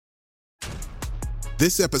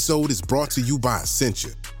This episode is brought to you by Essentia.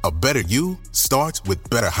 A better you starts with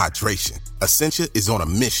better hydration. Essentia is on a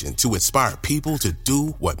mission to inspire people to do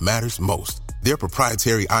what matters most. Their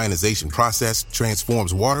proprietary ionization process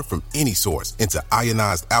transforms water from any source into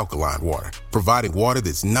ionized alkaline water, providing water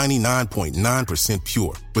that's 99.9%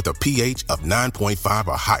 pure with a pH of 9.5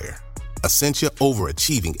 or higher. Essentia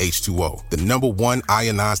overachieving H2O, the #1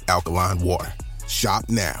 ionized alkaline water. Shop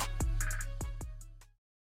now.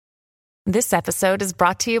 This episode is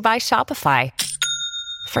brought to you by Shopify.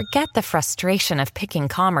 Forget the frustration of picking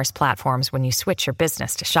commerce platforms when you switch your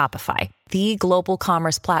business to Shopify, the global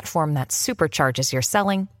commerce platform that supercharges your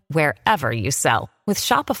selling wherever you sell. With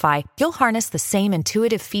Shopify, you'll harness the same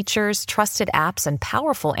intuitive features, trusted apps, and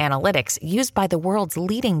powerful analytics used by the world's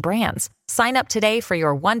leading brands. Sign up today for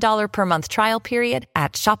your $1 per month trial period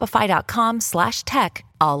at shopify.com/tech,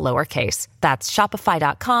 all lowercase. That's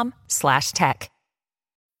shopify.com/tech.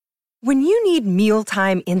 When you need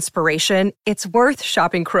mealtime inspiration, it's worth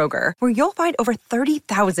shopping Kroger, where you'll find over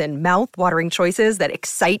 30,000 mouth-watering choices that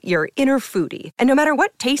excite your inner foodie. And no matter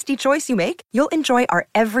what tasty choice you make, you'll enjoy our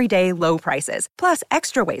everyday low prices, plus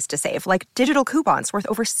extra ways to save, like digital coupons worth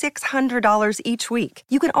over $600 each week.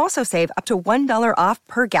 You can also save up to $1 off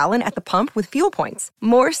per gallon at the pump with fuel points.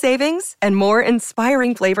 More savings and more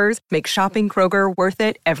inspiring flavors make shopping Kroger worth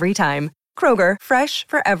it every time. Kroger, fresh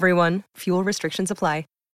for everyone. Fuel restrictions apply.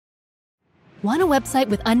 Want a website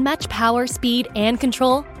with unmatched power, speed, and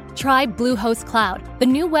control? Try Bluehost Cloud, the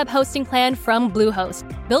new web hosting plan from Bluehost,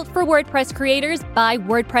 built for WordPress creators by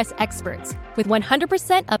WordPress experts. With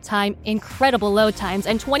 100% uptime, incredible load times,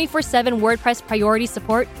 and 24/7 WordPress priority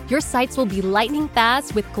support, your sites will be lightning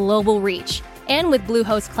fast with global reach. And with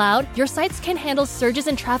Bluehost Cloud, your sites can handle surges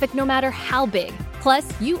in traffic no matter how big. Plus,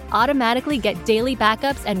 you automatically get daily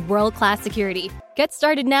backups and world-class security. Get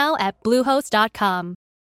started now at Bluehost.com.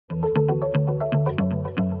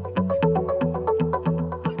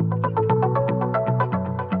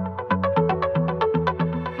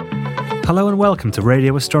 Hello and welcome to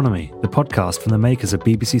Radio Astronomy, the podcast from the makers of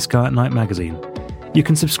BBC Sky at Night magazine. You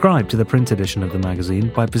can subscribe to the print edition of the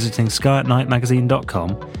magazine by visiting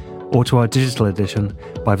skyatnightmagazine.com or to our digital edition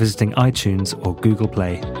by visiting iTunes or Google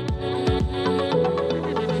Play.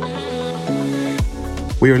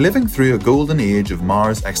 We are living through a golden age of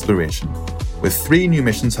Mars exploration, with 3 new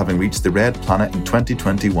missions having reached the Red Planet in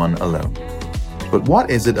 2021 alone. But what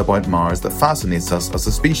is it about Mars that fascinates us as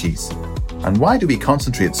a species? And why do we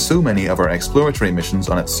concentrate so many of our exploratory missions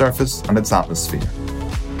on its surface and its atmosphere?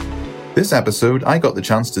 This episode, I got the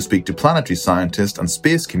chance to speak to planetary scientist and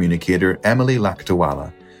space communicator Emily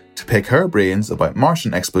Lakdawalla to pick her brains about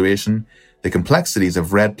Martian exploration, the complexities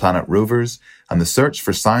of red planet rovers, and the search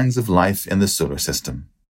for signs of life in the solar system.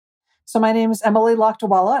 So my name is Emily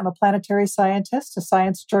Lakdawalla. I'm a planetary scientist, a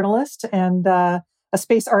science journalist, and a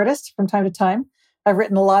space artist from time to time. I've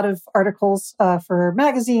written a lot of articles for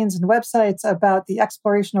magazines and websites about the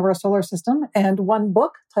exploration of our solar system, and one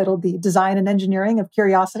book titled The Design and Engineering of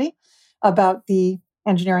Curiosity about the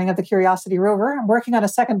engineering of the Curiosity rover. I'm working on a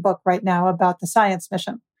second book right now about the science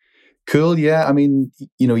mission. Cool, yeah. I mean,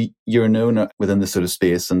 you know, you're known within the sort of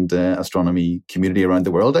space and astronomy community around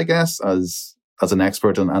the world, I guess, as an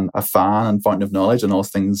expert and a fan and fountain of knowledge on all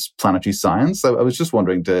things planetary science. I was just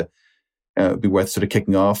wondering to be worth sort of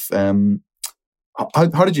kicking off.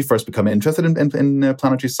 How did you first become interested in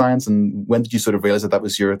planetary science, and when did you sort of realize that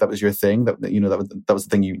was your thing, that was the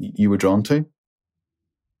thing you were drawn to?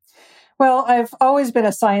 Well, I've always been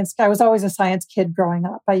I was always a science kid growing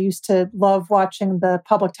up. I used to love watching the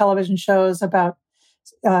public television shows about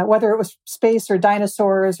whether it was space or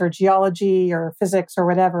dinosaurs or geology or physics or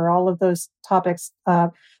whatever, all of those topics.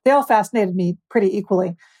 They all fascinated me pretty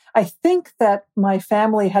equally. I think that my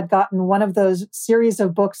family had gotten one of those series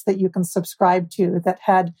of books that you can subscribe to that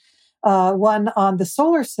had one on the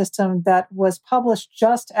solar system that was published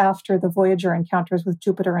just after the Voyager encounters with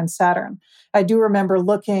Jupiter and Saturn. I do remember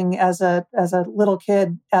looking as a little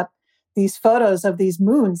kid at these photos of these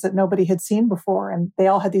moons that nobody had seen before, and they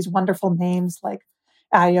all had these wonderful names like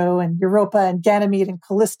Io and Europa and Ganymede and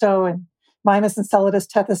Callisto and Mimas, Enceladus,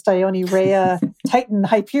 Tethys, Dione, Rhea, Titan,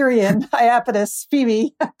 Hyperion, Iapetus,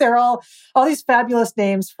 Phoebe. They're all these fabulous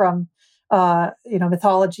names from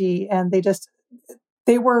mythology, and they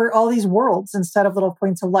were all these worlds instead of little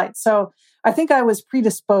points of light. So I think I was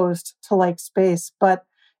predisposed to like space, but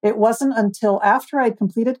it wasn't until after I'd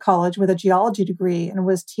completed college with a geology degree and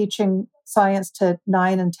was teaching science to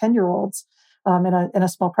 9 and 10-year-olds in a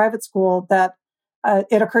small private school that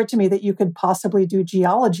it occurred to me that you could possibly do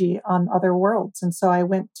geology on other worlds. And so I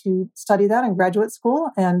went to study that in graduate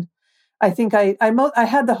school. And I think I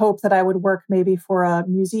had the hope that I would work maybe for a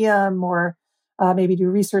museum or maybe do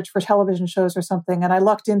research for television shows or something. And I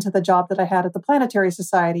lucked into the job that I had at the Planetary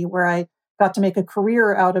Society, where I got to make a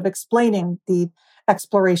career out of explaining the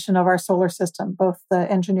exploration of our solar system, both the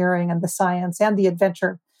engineering and the science and the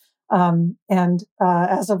adventure.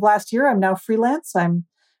 As of last year, I'm now freelance. I'm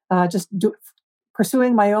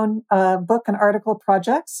pursuing my own book and article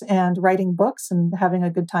projects and writing books and having a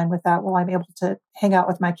good time with that while I'm able to hang out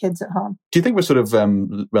with my kids at home. Do you think we're sort of,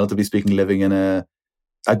 relatively speaking, living in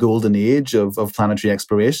a golden age of planetary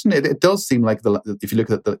exploration? It does seem like, if you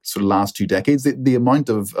look at the sort of last 2 decades, the amount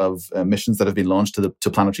of missions that have been launched to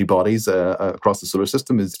planetary bodies across the solar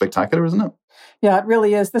system is spectacular, isn't it? Yeah, it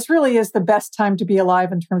really is. This really is the best time to be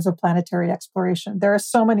alive in terms of planetary exploration. There are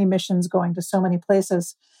so many missions going to so many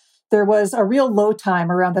places. There was a real low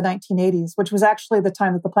time around the 1980s, which was actually the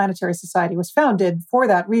time that the Planetary Society was founded for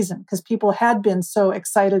that reason, because people had been so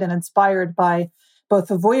excited and inspired by both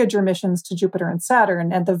the Voyager missions to Jupiter and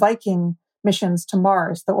Saturn and the Viking missions to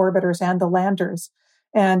Mars, the orbiters and the landers.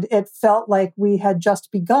 And it felt like we had just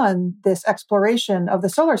begun this exploration of the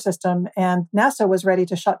solar system, and NASA was ready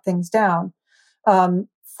to shut things down.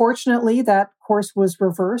 Fortunately, that course was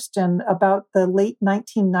reversed, and about the late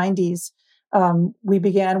 1990s, we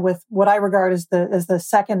began with what I regard as the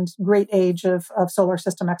second great age of solar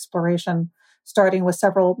system exploration, starting with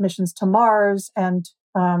several missions to Mars, and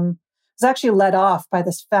was actually led off by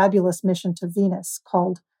this fabulous mission to Venus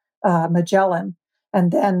called Magellan.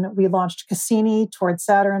 And then we launched Cassini toward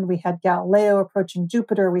Saturn. We had Galileo approaching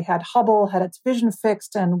Jupiter. We had Hubble, had its vision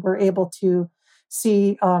fixed, and were able to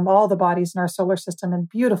see all the bodies in our solar system in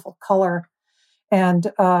beautiful color.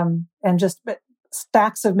 And just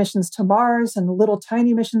stacks of missions to Mars and little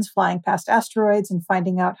tiny missions flying past asteroids and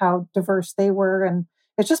finding out how diverse they were. And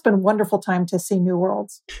it's just been a wonderful time to see new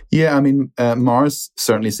worlds. Yeah, I mean, Mars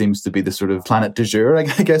certainly seems to be the sort of planet du jour, I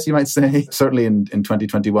guess you might say. Certainly in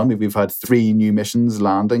 2021, we've had 3 new missions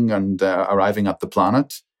landing and arriving at the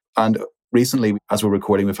planet. And recently, as we're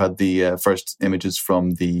recording, we've had the first images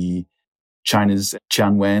from the China's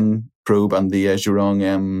Tianwen probe and the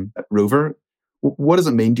Zhurong rover. What does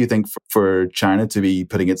it mean, do you think, for China to be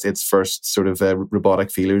putting its first sort of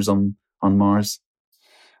robotic feelers on Mars?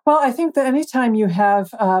 Well, I think that anytime you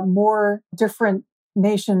have more different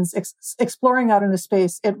nations exploring out into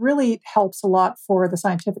space, it really helps a lot for the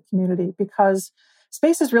scientific community, because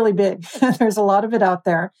space is really big. There's a lot of it out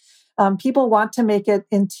there. People want to make it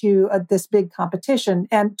into this big competition.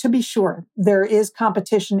 And to be sure, there is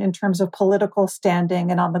competition in terms of political standing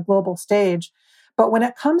and on the global stage. But when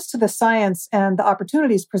it comes to the science and the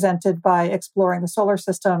opportunities presented by exploring the solar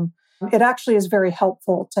system, it actually is very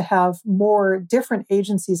helpful to have more different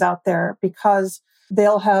agencies out there, because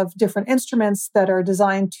they'll have different instruments that are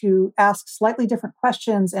designed to ask slightly different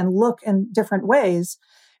questions and look in different ways.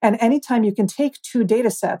 And anytime you can take 2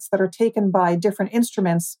 data sets that are taken by different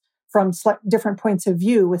instruments from different points of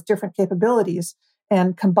view with different capabilities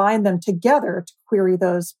and combine them together to query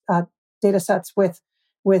those data sets with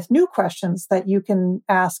new questions that you can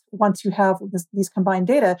ask once you have these combined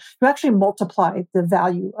data, you actually multiply the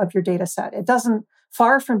value of your data set. It doesn't,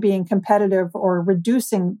 far from being competitive or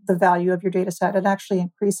reducing the value of your data set, it actually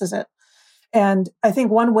increases it. And I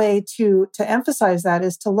think one way to emphasize that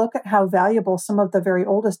is to look at how valuable some of the very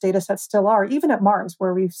oldest data sets still are, even at Mars,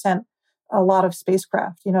 where we've sent a lot of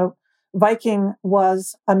spacecraft. You know, Viking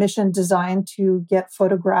was a mission designed to get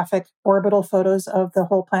photographic orbital photos of the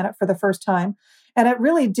whole planet for the first time. And it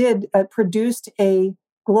really did produced a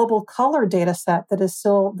global color data set that is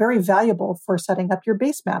still very valuable for setting up your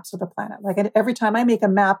base maps of the planet. Like every time I make a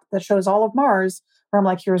map that shows all of Mars, where I'm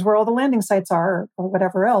like, here's where all the landing sites are, or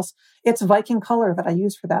whatever else, it's Viking color that I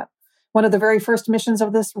use for that. One of the very first missions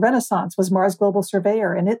of this renaissance was Mars Global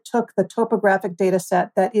Surveyor, and it took the topographic data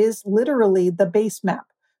set that is literally the base map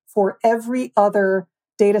for every other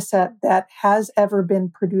data set that has ever been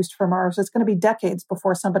produced for Mars. It's going to be decades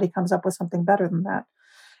before somebody comes up with something better than that.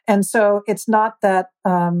 And so it's not that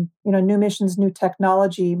new missions, new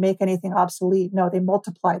technology make anything obsolete. No, they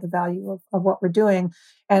multiply the value of what we're doing.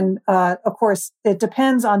 And of course, it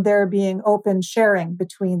depends on there being open sharing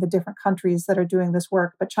between the different countries that are doing this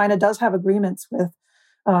work. But China does have agreements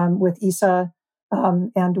with ESA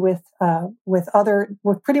and with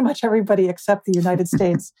pretty much everybody except the United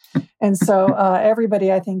States. And so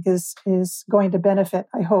everybody, I think, is going to benefit,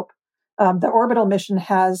 I hope. The orbital mission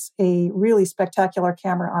has a really spectacular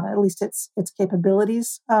camera on it. At least its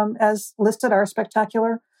capabilities, as listed, are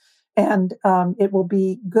spectacular. And it will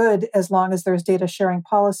be good as long as there's data sharing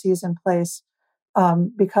policies in place,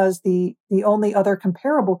 because the only other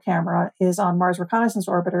comparable camera is on Mars Reconnaissance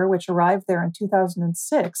Orbiter, which arrived there in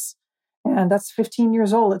 2006. And that's 15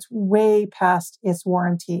 years old. It's way past its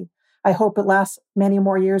warranty. I hope it lasts many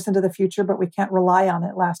more years into the future, but we can't rely on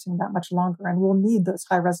it lasting that much longer. And we'll need those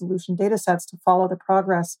high resolution data sets to follow the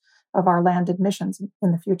progress of our landed missions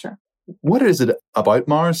in the future. What is it about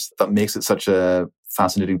Mars that makes it such a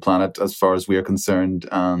fascinating planet as far as we are concerned,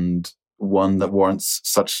 and one that warrants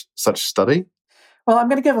such study? Well, I'm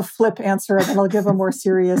going to give a flip answer and then I'll give a more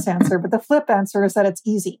serious answer. But the flip answer is that it's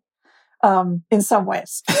easy in some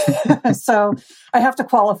ways. So I have to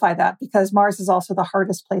qualify that because Mars is also the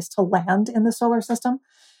hardest place to land in the solar system.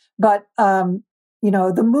 But,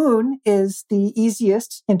 the moon is the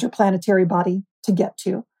easiest interplanetary body to get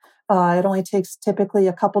to. It only takes typically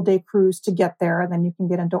a couple-day cruise to get there, and then you can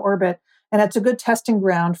get into orbit. And it's a good testing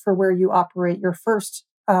ground for where you operate your first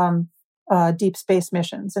deep space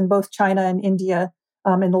missions. And both China and India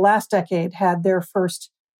in the last decade had their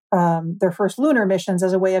first lunar missions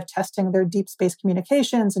as a way of testing their deep space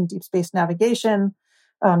communications and deep space navigation.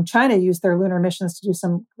 China used their lunar missions to do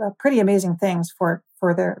some pretty amazing things for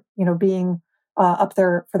their, being up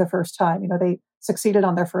there for the first time. They succeeded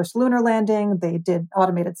on their first lunar landing. They did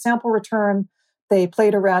automated sample return. They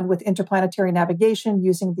played around with interplanetary navigation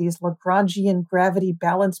using these Lagrangian gravity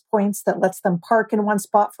balance points that lets them park in one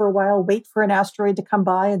spot for a while, wait for an asteroid to come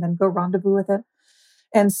by, and then go rendezvous with it.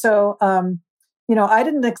 And so, I'll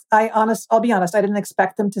be honest, I didn't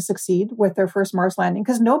expect them to succeed with their first Mars landing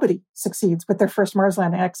because nobody succeeds with their first Mars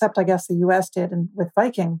landing, except I guess the US did and with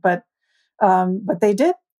Viking, but they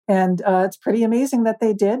did. And it's pretty amazing that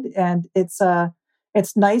they did. And it's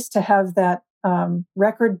nice to have that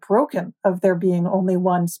record broken of there being only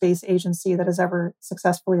one space agency that has ever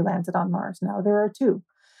successfully landed on Mars. Now there are two.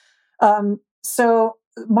 So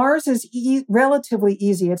Mars is relatively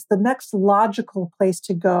easy. It's the next logical place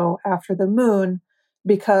to go after the moon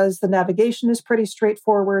because the navigation is pretty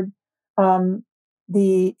straightforward.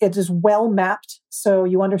 It is well mapped, so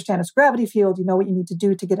you understand its gravity field. You know what you need to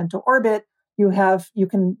do to get into orbit. You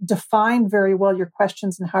can define very well your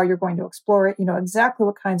questions and how you're going to explore it. You know exactly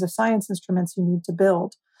what kinds of science instruments you need to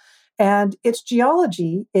build. And its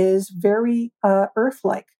geology is very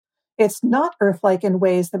Earth-like. It's not Earth-like in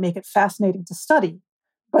ways that make it fascinating to study,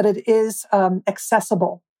 but it is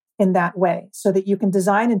accessible in that way so that you can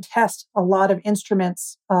design and test a lot of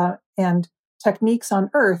instruments and techniques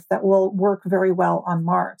on Earth that will work very well on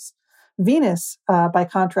Mars. Venus, by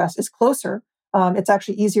contrast, is closer. It's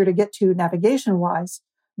actually easier to get to navigation-wise,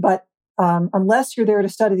 but unless you're there to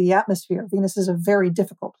study the atmosphere, Venus is a very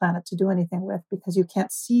difficult planet to do anything with because you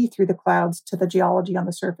can't see through the clouds to the geology on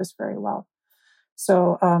the surface very well.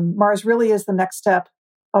 So Mars really is the next step,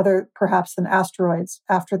 other perhaps than asteroids,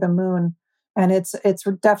 after the moon. And it's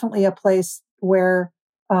definitely a place where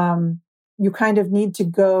you kind of need to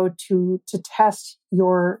go to test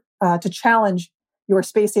to challenge your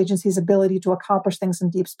space agency's ability to accomplish things in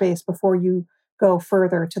deep space before you go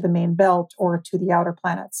further to the main belt or to the outer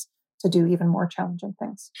planets to do even more challenging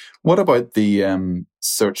things. What about the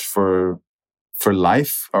search for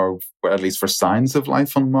life, or at least for signs of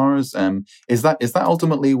life on Mars? Is that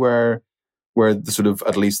ultimately where the sort of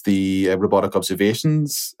at least the robotic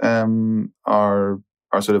observations are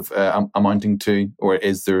sort of amounting to, or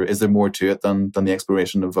is there more to it than the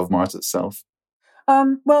exploration of Mars itself?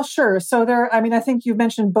 Well, sure. So I think you've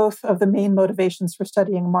mentioned both of the main motivations for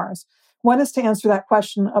studying Mars. One is to answer that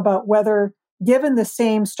question about whether, given the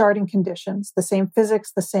same starting conditions, the same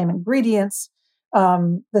physics, the same ingredients,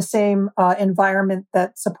 the same environment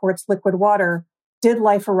that supports liquid water, did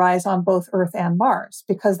life arise on both Earth and Mars?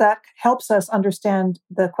 Because that helps us understand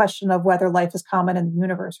the question of whether life is common in the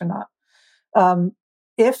universe or not.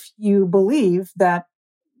 If you believe that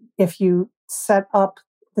if you set up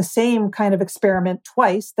the same kind of experiment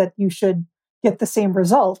twice, that you should get the same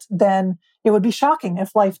result, then it would be shocking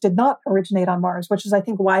if life did not originate on Mars, which is, I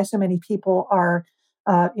think, why so many people are,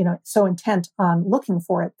 so intent on looking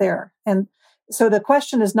for it there. And so the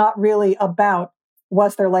question is not really about,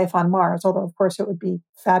 was there life on Mars? Although, of course, it would be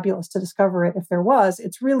fabulous to discover it if there was.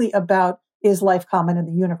 It's really about, is life common in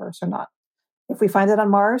the universe or not? If we find it on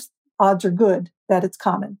Mars, odds are good that it's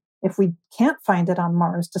common. If we can't find it on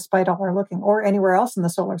Mars, despite all our looking, or anywhere else in the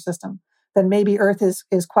solar system, then maybe Earth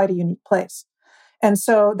is quite a unique place. And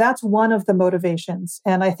so that's one of the motivations.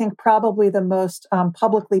 And I think probably the most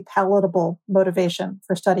publicly palatable motivation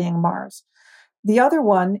for studying Mars. The other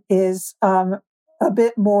one is a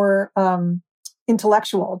bit more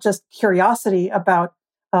intellectual, just curiosity about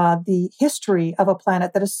the history of a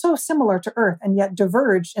planet that is so similar to Earth and yet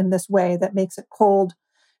diverged in this way that makes it cold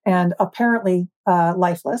and apparently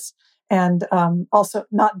lifeless. And also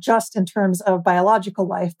not just in terms of biological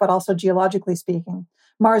life, but also geologically speaking.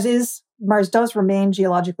 Mars does remain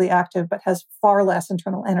geologically active, but has far less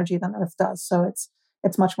internal energy than Earth does. So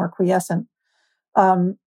It's much more quiescent.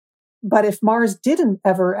 But if Mars didn't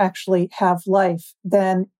ever actually have life,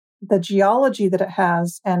 then the geology that it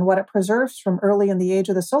has and what it preserves from early in the age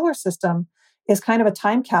of the solar system is kind of a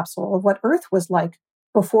time capsule of what Earth was like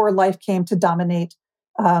before life came to dominate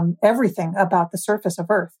everything about the surface of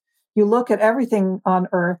Earth. You look at everything on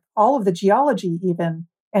Earth, all of the geology even,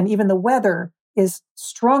 and even the weather is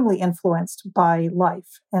strongly influenced by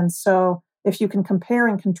life. And so if you can compare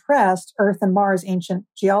and contrast Earth and Mars' ancient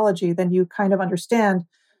geology, then you kind of understand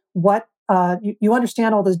what you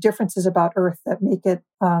understand all those differences about Earth that make it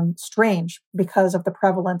strange because of the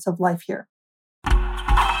prevalence of life here.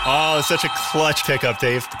 Oh, such a clutch pickup,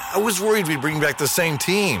 Dave. I was worried we'd bring back the same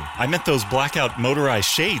team. I meant those blackout motorized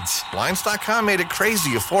shades. Blinds.com made it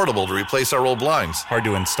crazy affordable to replace our old blinds. Hard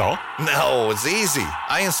to install? No, it's easy.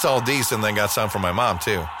 I installed these and then got some for my mom,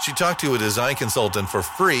 too. She talked to a design consultant for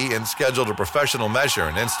free and scheduled a professional measure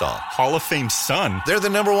and install. Hall of Fame son. They're the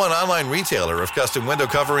 #1 online retailer of custom window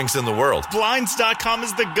coverings in the world. Blinds.com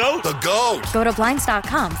is the GOAT. The GOAT! Go to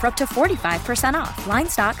Blinds.com for up to 45% off.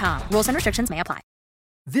 Blinds.com. Rules and restrictions may apply.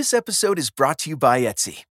 This episode is brought to you by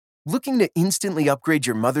Etsy. Looking to instantly upgrade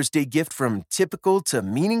your Mother's Day gift from typical to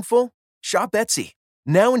meaningful? Shop Etsy.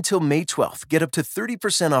 Now until May 12th, get up to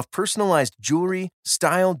 30% off personalized jewelry,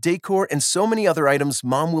 style, decor, and so many other items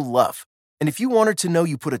Mom will love. And if you want her to know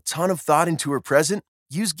you put a ton of thought into her present,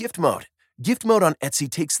 use Gift Mode. Gift Mode on Etsy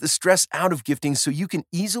takes the stress out of gifting so you can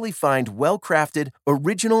easily find well-crafted,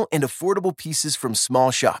 original, and affordable pieces from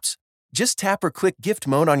small shops. Just tap or click Gift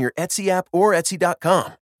Mode on your Etsy app or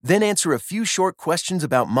Etsy.com. Then answer a few short questions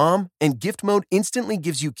about Mom, and Gift Mode instantly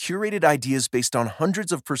gives you curated ideas based on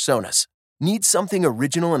hundreds of personas. Need something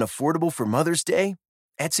original and affordable for Mother's Day?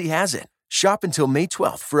 Etsy has it. Shop until May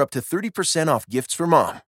 12th for up to 30% off gifts for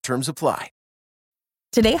Mom. Terms apply.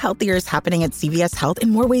 Today, Healthier is happening at CVS Health in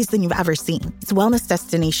more ways than you've ever seen. It's wellness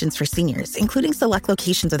destinations for seniors, including select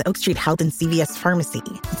locations with Oak Street Health and CVS Pharmacy.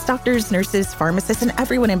 It's doctors, nurses, pharmacists, and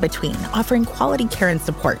everyone in between, offering quality care and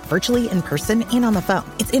support virtually, in person, and on the phone.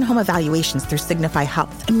 It's in-home evaluations through Signify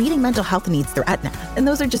Health and meeting mental health needs through Aetna. And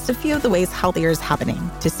those are just a few of the ways Healthier is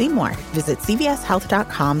happening. To see more, visit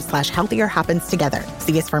cvshealth.com/healthier happens together.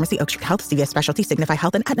 CVS Pharmacy, Oak Street Health, CVS Specialty, Signify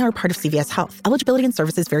Health, and Aetna are part of CVS Health. Eligibility and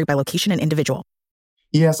services vary by location and individual.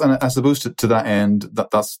 Yes, and I suppose to that end,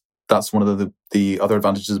 that's one of the other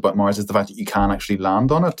advantages about Mars is the fact that you can actually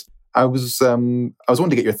land on it. I was wanting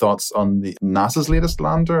to get your thoughts on the NASA's latest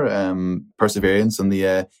lander, Perseverance, and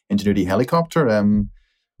the Ingenuity helicopter.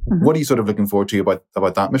 What are you sort of looking forward to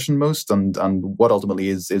about that mission most, and what ultimately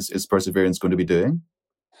is Perseverance going to be doing?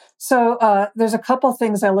 So there's a couple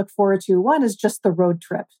things I look forward to. One is just the road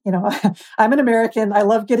trip. You know, I'm an American. I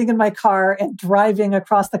love getting in my car and driving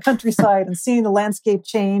across the countryside and seeing the landscape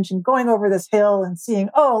change and going over this hill and seeing,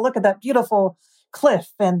 oh, look at that beautiful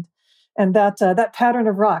cliff and that pattern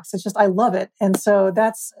of rocks. It's just, I love it. And so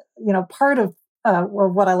that's, part of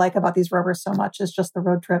what I like about these rovers so much is just the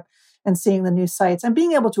road trip and seeing the new sights and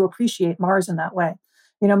being able to appreciate Mars in that way.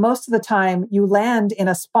 Most of the time you land in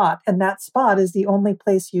a spot and that spot is the only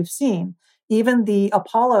place you've seen. Even the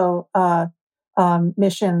Apollo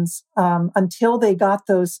missions, until they got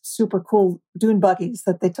those super cool dune buggies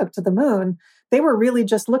that they took to the moon, they were really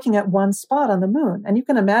just looking at one spot on the moon. And you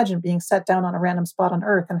can imagine being set down on a random spot on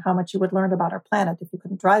Earth and how much you would learn about our planet if you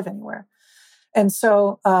couldn't drive anywhere. And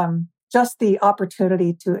so just the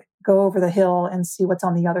opportunity to go over the hill and see what's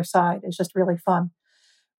on the other side is just really fun.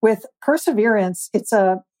 With Perseverance, it's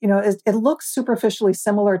it looks superficially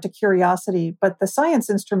similar to Curiosity, but the science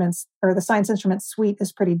instruments or the science instrument suite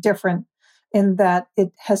is pretty different in that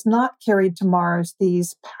it has not carried to Mars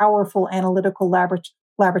these powerful analytical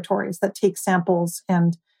laboratories that take samples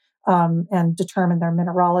and determine their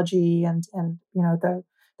mineralogy and the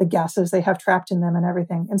gases they have trapped in them and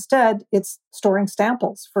everything. Instead, it's storing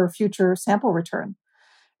samples for future sample return.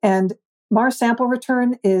 And Mars sample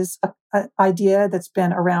return is an idea that's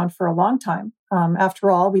been around for a long time. After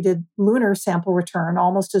all, we did lunar sample return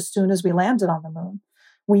almost as soon as we landed on the moon.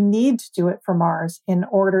 We need to do it for Mars in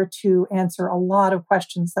order to answer a lot of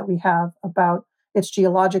questions that we have about its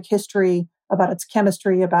geologic history, about its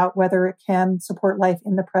chemistry, about whether it can support life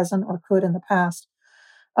in the present or could in the past.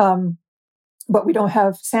 But we don't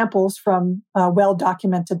have samples from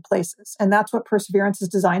well-documented places. And that's what Perseverance is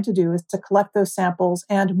designed to do, is to collect those samples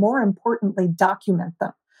and, more importantly, document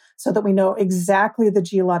them so that we know exactly the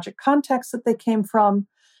geologic context that they came from,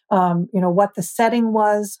 what the setting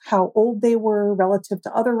was, how old they were relative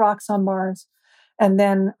to other rocks on Mars, and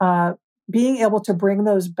then being able to bring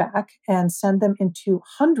those back and send them into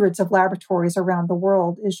hundreds of laboratories around the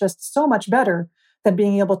world is just so much better than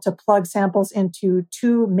being able to plug samples into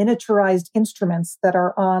 2 miniaturized instruments that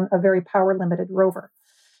are on a very power-limited rover.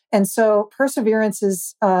 And so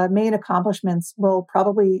Perseverance's main accomplishments will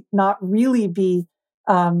probably not really be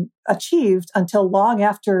achieved until long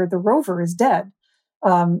after the rover is dead.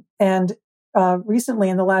 Recently,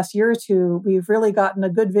 in the last year or two, we've really gotten a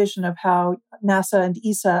good vision of how NASA and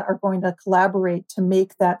ESA are going to collaborate to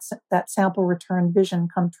make that sample return vision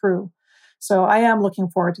come true. So I am looking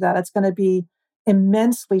forward to that. It's going to be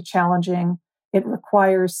immensely challenging. It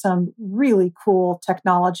requires some really cool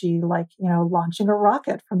technology, like, launching a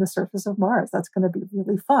rocket from the surface of Mars. That's going to be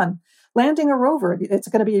really fun. Landing a rover. It's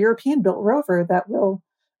going to be a European-built rover that will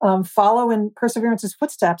follow in Perseverance's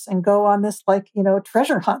footsteps and go on this,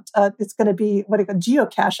 treasure hunt. It's going to be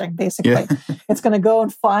geocaching, basically. Yeah. It's going to go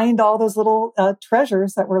and find all those little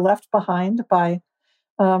treasures that were left behind by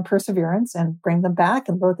Perseverance and bring them back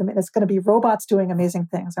and load them in. It's going to be robots doing amazing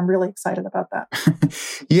things. I'm really excited about that.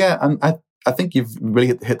 Yeah, and I think you've really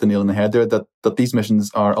hit the nail on the head there, that these missions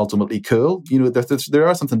are ultimately cool. There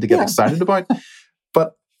are something to get excited about.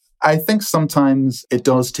 But I think sometimes it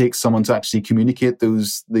does take someone to actually communicate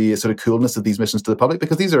the sort of coolness of these missions to the public,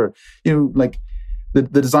 because these are, the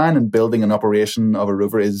design and building and operation of a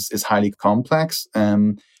rover is highly complex.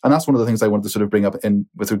 And that's one of the things I wanted to sort of bring up in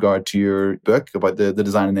with regard to your book about the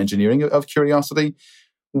design and engineering of Curiosity.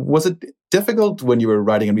 Was it difficult when you were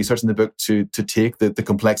writing and researching the book to take the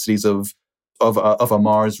complexities of a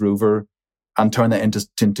Mars rover and turn that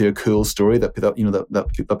into a cool story that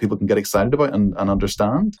people can get excited about and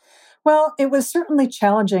understand? Well, it was certainly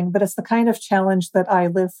challenging, but it's the kind of challenge that I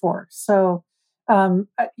live for. So,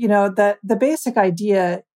 the basic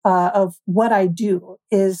idea of what I do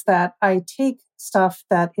is that I take stuff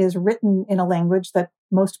that is written in a language that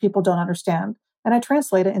most people don't understand, and I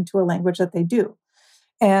translate it into a language that they do.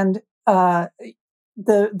 And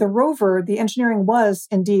the rover, the engineering was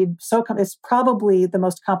indeed it's probably the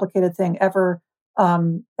most complicated thing ever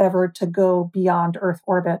to go beyond Earth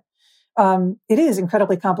orbit. It is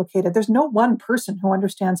incredibly complicated. There's no one person who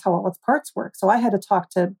understands how all its parts work. So I had to talk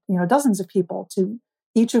to dozens of people, to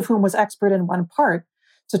each of whom was expert in one part,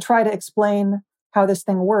 to try to explain how this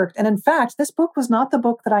thing worked. And in fact, this book was not the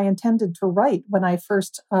book that I intended to write when I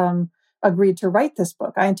first agreed to write this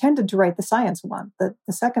book. I intended to write the science one, the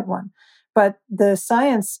second one. But the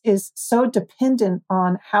science is so dependent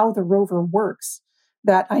on how the rover works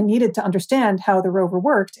that I needed to understand how the rover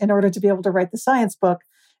worked in order to be able to write the science book.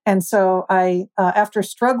 And so I, after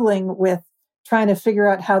struggling with trying to figure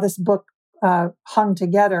out how this book hung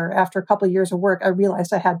together, after a couple of years of work, I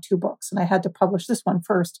realized I had 2 books, and I had to publish this one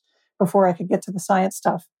first before I could get to the science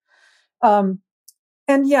stuff.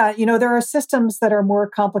 There are systems that are more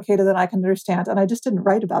complicated than I can understand, and I just didn't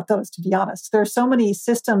write about those, to be honest. There are so many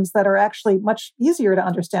systems that are actually much easier to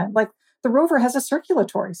understand. Like the rover has a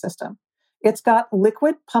circulatory system. It's got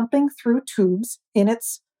liquid pumping through tubes in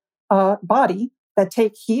its body that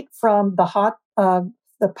take heat from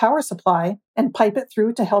the power supply and pipe it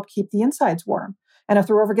through to help keep the insides warm. And if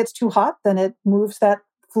the rover gets too hot, then it moves that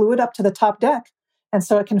fluid up to the top deck, and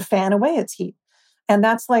so it can fan away its heat. And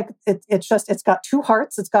that's it's got 2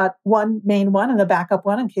 hearts. It's got one main one and a backup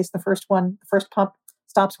one in case the first pump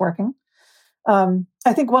stops working.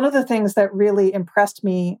 I think one of the things that really impressed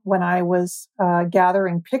me when I was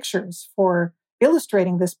gathering pictures for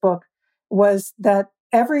illustrating this book was that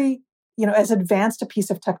as advanced a piece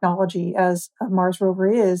of technology as a Mars rover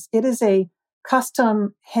is, it is a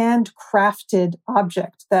custom handcrafted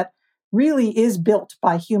object that really is built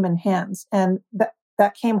by human hands. And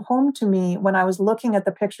that came home to me when I was looking at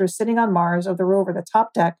the pictures sitting on Mars of the rover, the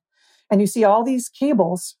top deck, and you see all these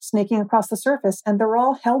cables snaking across the surface, and they're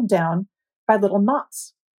all held down by little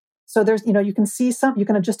knots. So there's, you can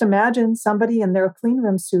just imagine somebody in their clean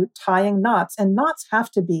room suit tying knots, and knots have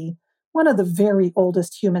to be one of the very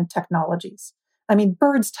oldest human technologies. I mean,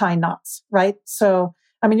 birds tie knots, right? So,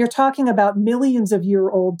 you're talking about millions of year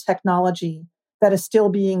old technology that is still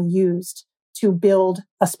being used to build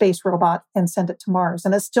a space robot and send it to Mars.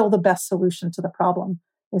 And it's still the best solution to the problem,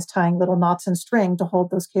 is tying little knots and string to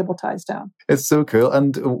hold those cable ties down. It's so cool.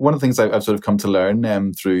 And one of the things I've sort of come to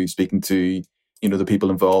learn through speaking to, the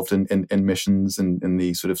people involved in missions and in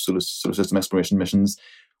the sort of solar system exploration missions,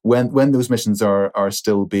 when those missions are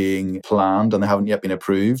still being planned and they haven't yet been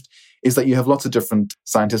approved, is that you have lots of different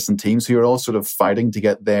scientists and teams who are all sort of fighting to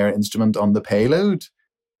get their instrument on the payload.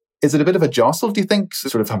 Is it a bit of a jostle, do you think,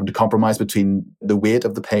 sort of having to compromise between the weight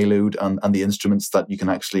of the payload and the instruments that you can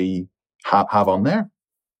actually have on there?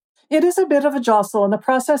 It is a bit of a jostle, and the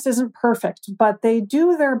process isn't perfect, but they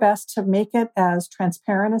do their best to make it as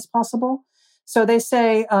transparent as possible. So they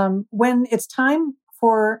say when it's time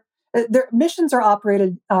for Their missions are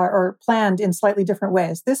operated or planned in slightly different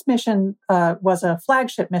ways. This mission was a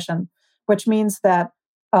flagship mission, which means that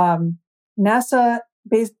NASA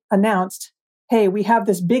announced, hey, we have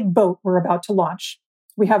this big boat we're about to launch.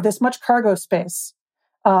 We have this much cargo space,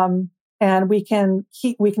 and we can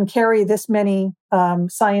carry this many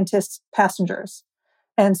scientists, passengers.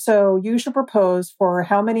 And so you should propose for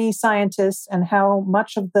how many scientists and how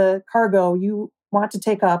much of the cargo you want to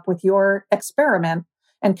take up with your experiment,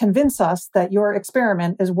 and convince us that your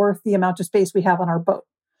experiment is worth the amount of space we have on our boat.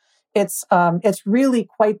 It's really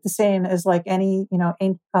quite the same as like any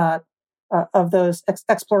of those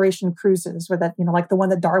exploration cruises, or that like the one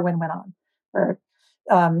that Darwin went on, or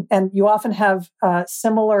and you often have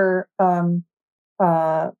similar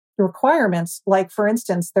requirements. Like, for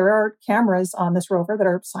instance, there are cameras on this rover that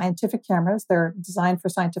are scientific cameras. They're designed for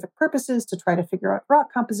scientific purposes to try to figure out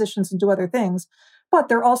rock compositions and do other things. But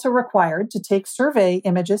they're also required to take survey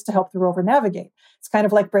images to help the rover navigate. It's kind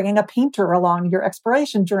of like bringing a painter along your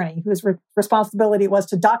exploration journey, whose responsibility was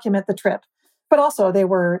to document the trip. But also they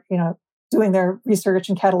were, doing their research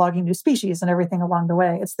and cataloging new species and everything along the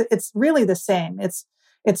way. It's really the same.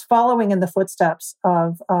 It's following in the footsteps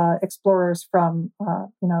of explorers from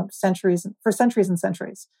centuries and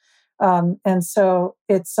centuries, and so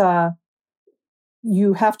it's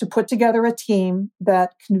you have to put together a team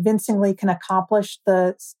that convincingly can accomplish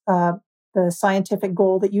the scientific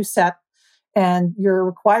goal that you set, and you're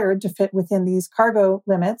required to fit within these cargo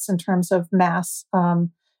limits in terms of mass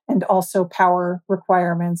and also power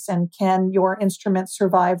requirements. And can your instrument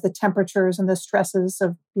survive the temperatures and the stresses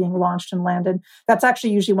of being launched and landed? That's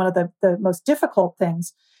actually usually one of the most difficult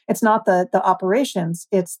things. It's not the operations,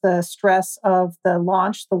 it's the stress of the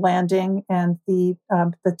launch, the landing, and the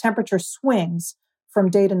temperature swings from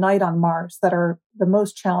day to night on Mars that are the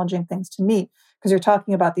most challenging things to meet, because you're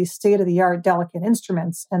talking about these state-of-the-art delicate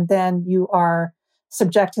instruments, and then you are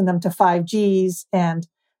subjecting them to 5Gs and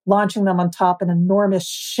launching them on top an enormous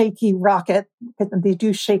shaky rocket. They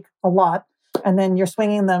do shake a lot. And then you're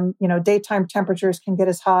swinging them, daytime temperatures can get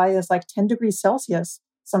as high as like 10 degrees Celsius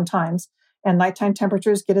sometimes. And nighttime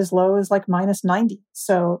temperatures get as low as like minus 90.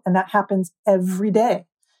 So, and that happens every day.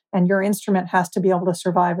 And your instrument has to be able to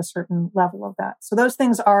survive a certain level of that. So those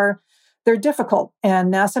things they're difficult.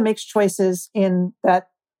 And NASA makes choices in that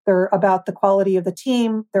they're about the quality of the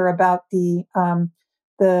team. They're about the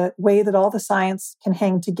way that all the science can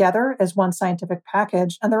hang together as one scientific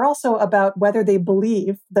package. And they're also about whether they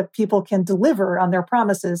believe that people can deliver on their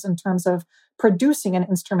promises in terms of producing an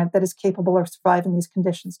instrument that is capable of surviving these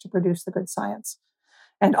conditions to produce the good science.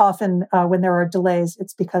 And often when there are delays,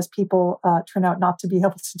 it's because people turn out not to be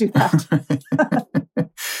able to do that.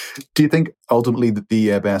 Do you think ultimately that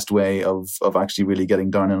the best way of actually really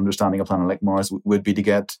getting down and understanding a planet like Mars would be to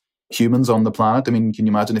get humans on the planet? I mean, can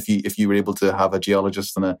you imagine if you were able to have a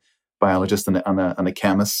geologist and a biologist and a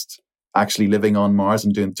chemist actually living on Mars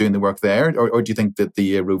and doing the work there? Or do you think that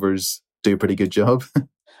the rovers do a pretty good job?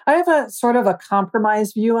 I have a sort of a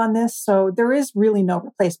compromise view on this. So there is really no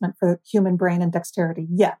replacement for human brain and dexterity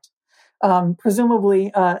yet.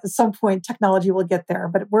 Presumably, at some point, technology will get there,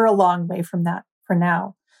 but we're a long way from that for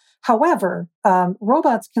now. However,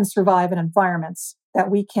 robots can survive in environments that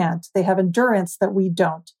we can't. They have endurance that we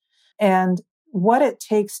don't. And what it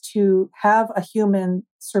takes to have a human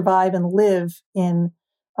survive and live in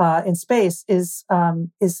space is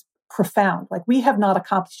profound. Like, we have not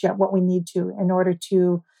accomplished yet what we need to in order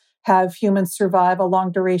to have humans survive a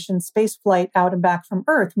long duration space flight out and back from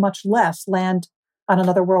Earth, much less land on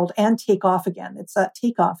another world and take off again. It's that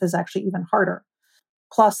takeoff is actually even harder.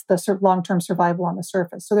 Plus the long-term survival on the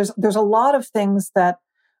surface. So there's a lot of things that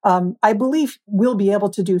I believe we'll be able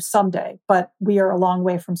to do someday, but we are a long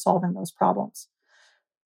way from solving those problems.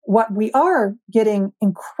 What we are getting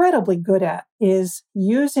incredibly good at is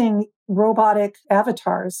using robotic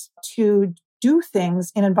avatars to do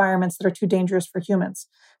things in environments that are too dangerous for humans.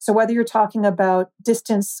 So whether you're talking about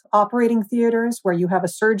distance operating theaters where you have a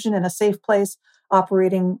surgeon in a safe place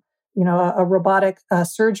operating, a robotic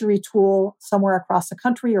surgery tool somewhere across the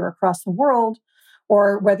country or across the world,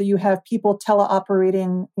 or whether you have people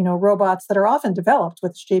teleoperating, robots that are often developed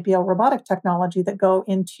with JPL robotic technology that go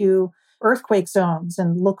into earthquake zones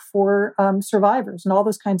and look for survivors and all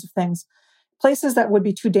those kinds of things. Places that would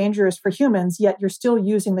be too dangerous for humans, yet you're still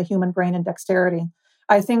using the human brain and dexterity.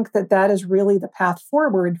 I think that is really the path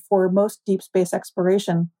forward for most deep space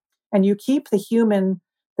exploration. And you keep the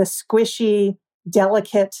squishy,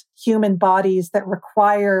 delicate human bodies that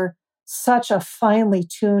require such a finely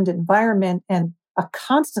tuned environment and a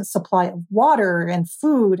constant supply of water and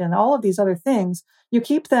food and all of these other things. You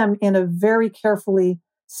keep them in a very carefully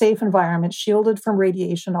safe environment, shielded from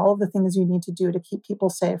radiation, all of the things you need to do to keep people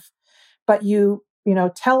safe. But you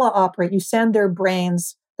teleoperate, you send their brain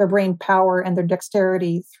power and their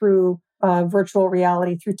dexterity through virtual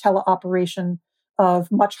reality, through teleoperation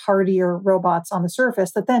of much hardier robots on the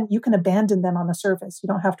surface, that then you can abandon them on the surface. You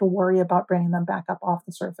don't have to worry about bringing them back up off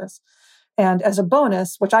the surface. And as a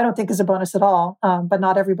bonus, which I don't think is a bonus at all, but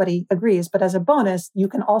not everybody agrees, but as a bonus, you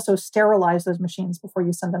can also sterilize those machines before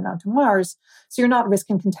you send them down to Mars. So you're not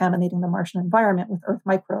risking contaminating the Martian environment with Earth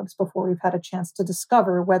microbes before we've had a chance to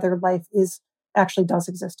discover whether life actually does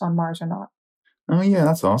exist on Mars or not. Oh yeah,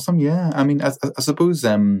 that's awesome. Yeah, I mean, I suppose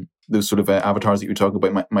those sort of avatars that you were talking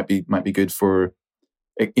about might be good for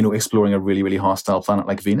exploring a really, really hostile planet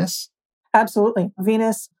like Venus. Absolutely,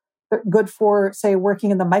 Venus. They're good for, say,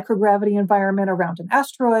 working in the microgravity environment around an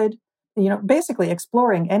asteroid. Basically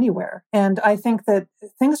exploring anywhere. And I think that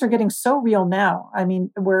things are getting so real now. I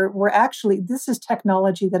mean, we're actually, this is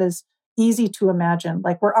technology that is easy to imagine.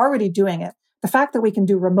 Like, we're already doing it. The fact that we can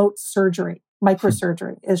do remote surgery,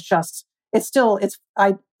 microsurgery, is just.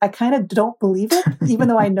 I kind of don't believe it, even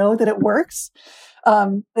though I know that it works.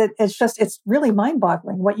 It's really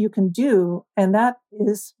mind-boggling what you can do. And that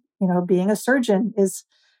is, being a surgeon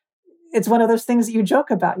it's one of those things that you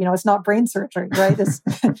joke about. It's not brain surgery, right?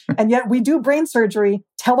 And yet we do brain surgery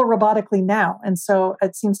telerobotically now. And so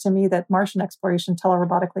it seems to me that Martian exploration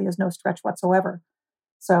telerobotically is no stretch whatsoever.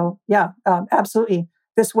 So yeah, absolutely.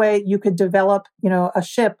 This way you could develop, a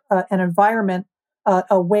ship, an environment,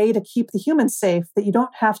 a way to keep the humans safe that you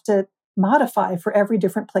don't have to modify for every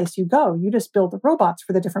different place you go. You just build the robots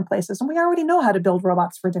for the different places. And we already know how to build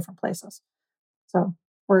robots for different places. So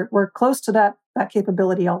we're close to that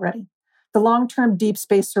capability already. The long-term deep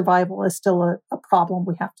space survival is still a problem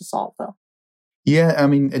we have to solve, though. Yeah, I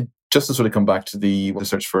mean, just to sort of come back to the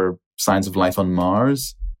search for signs of life on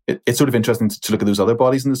Mars, it's sort of interesting to look at those other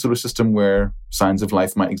bodies in the solar system where signs of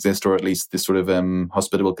life might exist, or at least this sort of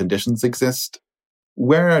hospitable conditions exist.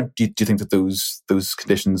 Where do you think that those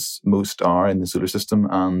conditions most are in the solar system?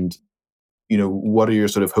 And, what are your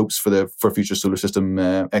sort of hopes for future solar system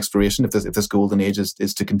exploration if this golden age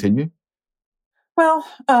is to continue? Well,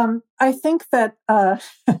 I think that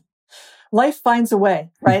life finds a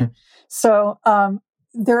way, right? So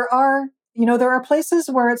there are places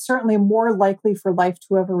where it's certainly more likely for life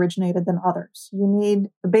to have originated than others. You need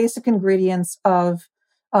the basic ingredients of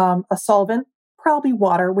a solvent, probably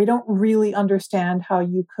water. We don't really understand how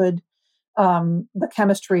you could, the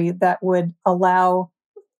chemistry that would allow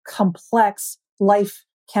complex life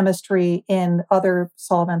chemistry in other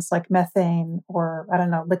solvents like methane or,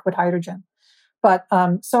 liquid hydrogen. But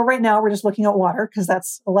so right now we're just looking at water because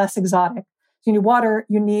that's less exotic. You need water,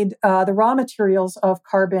 you need the raw materials of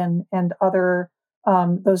carbon and other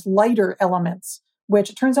those lighter elements, which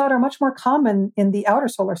it turns out are much more common in the outer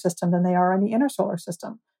solar system than they are in the inner solar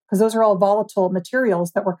system, because those are all volatile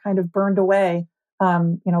materials that were kind of burned away,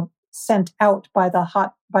 sent out by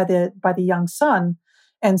the young sun.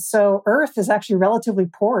 And so Earth is actually relatively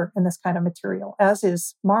poor in this kind of material, as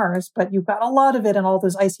is Mars, but you've got a lot of it in all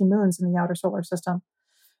those icy moons in the outer solar system.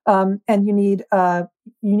 And you need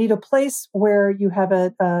a place where you have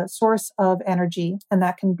a source of energy, and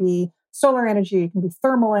that can be solar energy, it can be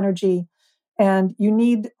thermal energy, and you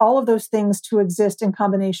need all of those things to exist in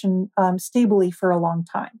combination stably for a long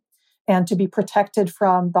time, and to be protected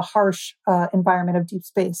from the harsh environment of deep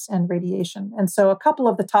space and radiation. And so a couple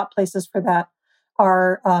of the top places for that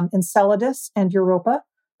are Enceladus and Europa,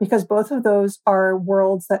 because both of those are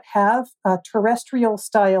worlds that have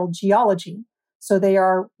terrestrial-style geology. So they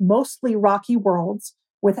are mostly rocky worlds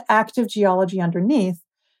with active geology underneath.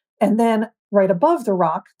 And then right above the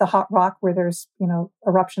rock, the hot rock where there's,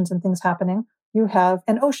 eruptions and things happening, you have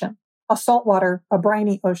an ocean, a saltwater, a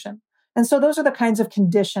briny ocean. And so those are the kinds of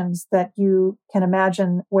conditions that you can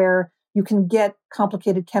imagine where you can get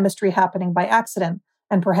complicated chemistry happening by accident.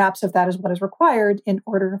 And perhaps if that is what is required in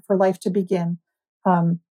order for life to begin,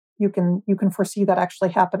 you can foresee that actually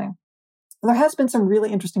happening. There has been some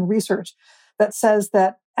really interesting research that says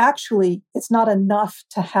that actually it's not enough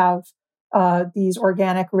to have these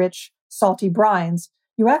organic, rich, salty brines.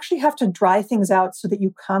 You actually have to dry things out so that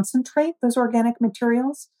you concentrate those organic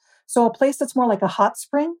materials. So a place that's more like a hot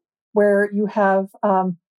spring, where you have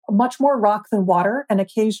much more rock than water, and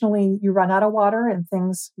occasionally you run out of water and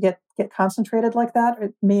things get concentrated like that,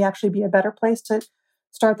 it may actually be a better place to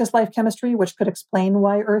start this life chemistry, which could explain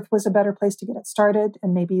why Earth was a better place to get it started,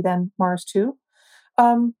 and maybe then Mars too.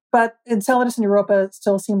 But Enceladus and Europa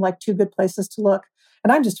still seem like two good places to look.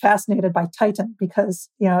 And I'm just fascinated by Titan because,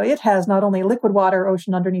 it has not only liquid water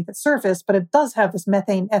ocean underneath its surface, but it does have this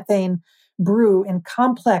methane, ethane brew in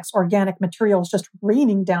complex organic materials just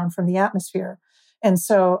raining down from the atmosphere. And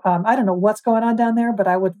so I don't know what's going on down there, but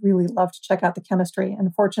I would really love to check out the chemistry.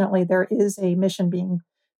 And fortunately, there is a mission being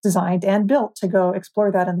designed and built to go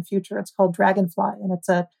explore that in the future. It's called Dragonfly, and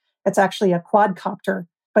it's actually a quadcopter,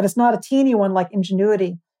 but it's not a teeny one like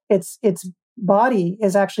Ingenuity. Its body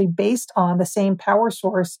is actually based on the same power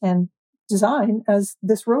source and design as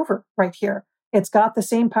this rover right here. It's got the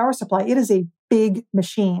same power supply. It is a big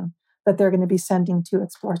machine that they're going to be sending to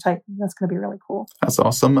explore Titan. That's going to be really cool. That's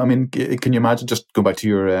awesome. I mean, can you imagine, just go back to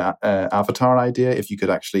your avatar idea, if you could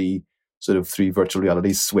actually sort of through virtual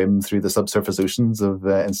reality swim through the subsurface oceans of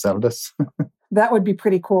Enceladus? That would be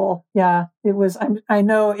pretty cool. Yeah, it was. I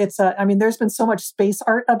know it's there's been so much space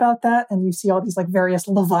art about that, and you see all these like various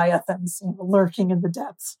leviathans lurking in the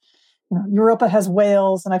depths. Europa has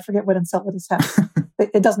whales, and I forget what Enceladus has.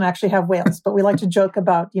 It doesn't actually have whales, but we like to joke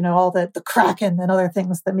about, all the kraken and other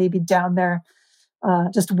things that may be down there,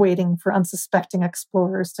 just waiting for unsuspecting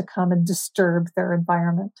explorers to come and disturb their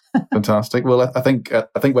environment. Fantastic. Well, I think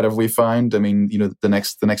whatever we find, the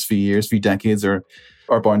next few decades are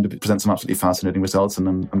bound to present some absolutely fascinating results, and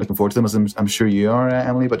I'm looking forward to them, as I'm sure you are,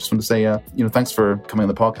 Emily. But just want to say, thanks for coming on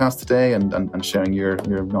the podcast today and sharing your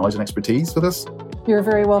knowledge and expertise with us. You're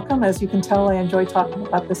very welcome. As you can tell, I enjoy talking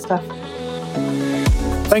about this stuff.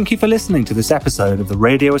 Thank you for listening to this episode of the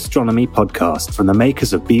Radio Astronomy podcast from the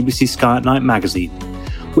makers of BBC Sky at Night magazine,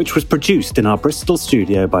 which was produced in our Bristol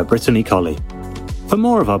studio by Brittany Colley. For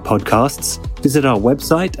more of our podcasts, visit our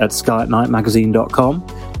website at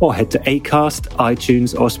skyatnightmagazine.com or head to Acast,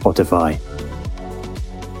 iTunes or Spotify.